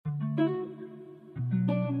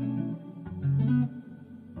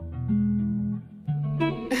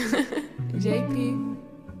JP.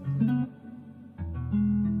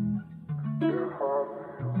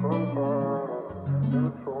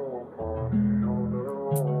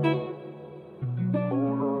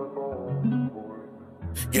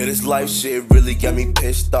 Yeah, this life shit really got me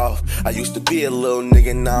pissed off. I used to be a little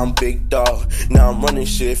nigga, now I'm big dog. Now I'm running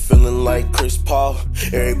shit, feeling like Chris Paul.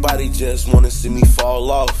 Everybody just wanna see me fall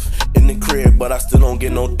off in the crib, but I still don't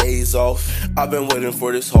get no days off. I've been waiting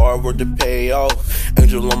for this hard work to pay off.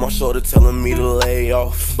 Angel on my shoulder telling me to lay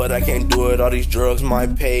off, but I can't do it, all these drugs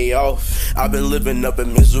might pay off. I've been living up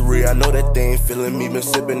in misery, I know that they ain't feeling me. Been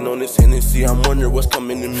sipping on this Hennessy, I'm wondering what's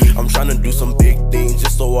coming to me. I'm trying to do some big things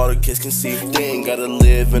just so all the kids can see. They ain't gotta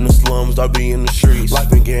live in the slums, I'll be in the streets. Life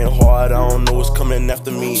been getting hard, I don't know what's coming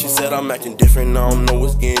after me. She said I'm acting different, I don't know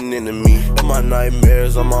what's getting into me. And my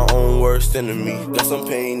nightmares are my own worst enemy. Got some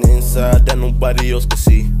pain inside that nobody else can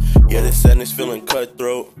see. Yeah, this sadness feeling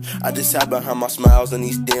cutthroat. I just hide behind my smiles and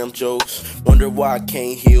these damn jokes. Wonder why I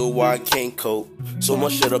can't heal, why I can't cope. So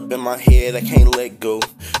much shit up in my head, I can't let go.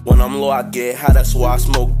 When I'm low, I get high, that's why I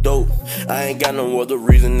smoke dope. I ain't got no other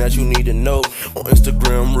reason that you need to know. On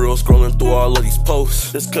Instagram, real scrolling through all of these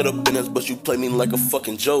posts. This could've been us, but you play me like a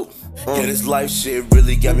fucking joke. Yeah, this life shit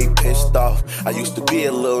really got me pissed off. I used to be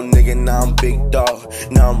a little nigga, now I'm big dog.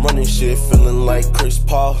 Now I'm running shit, feeling like Chris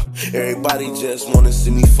Paul. Everybody just wanna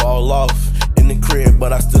see me fall off in the crib,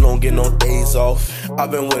 but I still don't get no days off.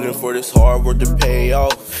 I've been waiting for this hard work to pay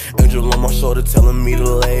off. Angel on my shoulder telling me to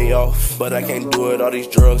lay off, but I can't do it, all these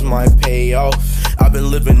drugs might pay off. I've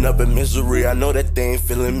been living up in misery, I know that they ain't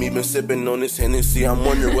feeling me. Been sipping on this Hennessy, I'm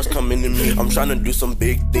wondering what's coming to me. I'm trying to do some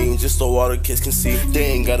big things just so all the kids can see. They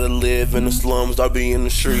ain't gotta live in the slums, I'll be in the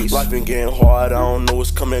streets. Life been getting hard, I don't know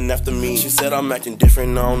what's coming after me. She said I'm acting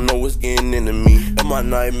different, I don't know what's getting into me. And my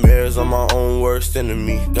nightmares are my own worst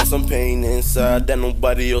enemy. Got some pain inside that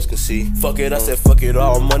nobody else can see. Fuck it, I said fuck it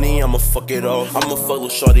all. Money, I'ma fuck it all. I'ma fuck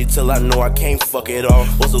with shorty till I know I can't fuck it all.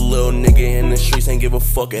 Was a little nigga in the streets, ain't give a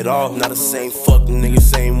fuck at all. Not the same fuck nigga,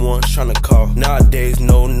 same ones tryna call. Nowadays,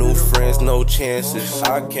 no new friends, no chances.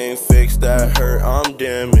 I can't fix that hurt, I'm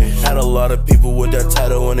damaged. Had a lot of people with that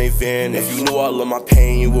title and they vanished. If you knew all of my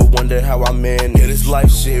pain, you would wonder how I managed. Yeah, this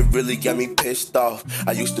life shit really got me pissed off.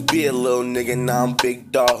 I used to be a little nigga, now I'm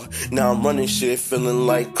big dog. Now I'm running shit, feeling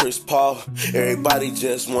like Chris Paul. Everybody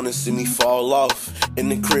just wanna see me fall off in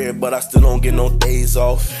the crib, but I still don't get no days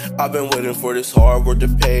off. I've been waiting for this hard work to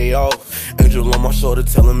pay off. Angel on my shoulder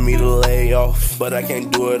telling me to lay off, but I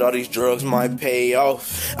can't do it, all these drugs might pay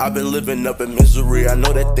off. I've been living up in misery, I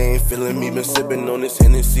know that they ain't feeling me. Been sipping on this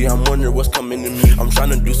Hennessy, I'm wondering what's coming to me. I'm trying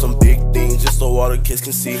to do some big things just so all the kids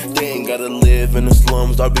can see. They ain't gotta live in the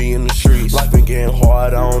slums, I'll be in the streets. Life been getting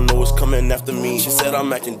hard, I don't know what's coming after me. She said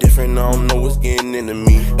I'm acting different, I don't know what's getting into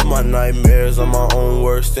me. And my nightmares are my own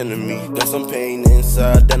worst enemy. Got some pain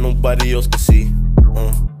inside that nobody else can see.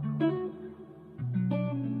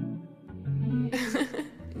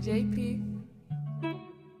 JP.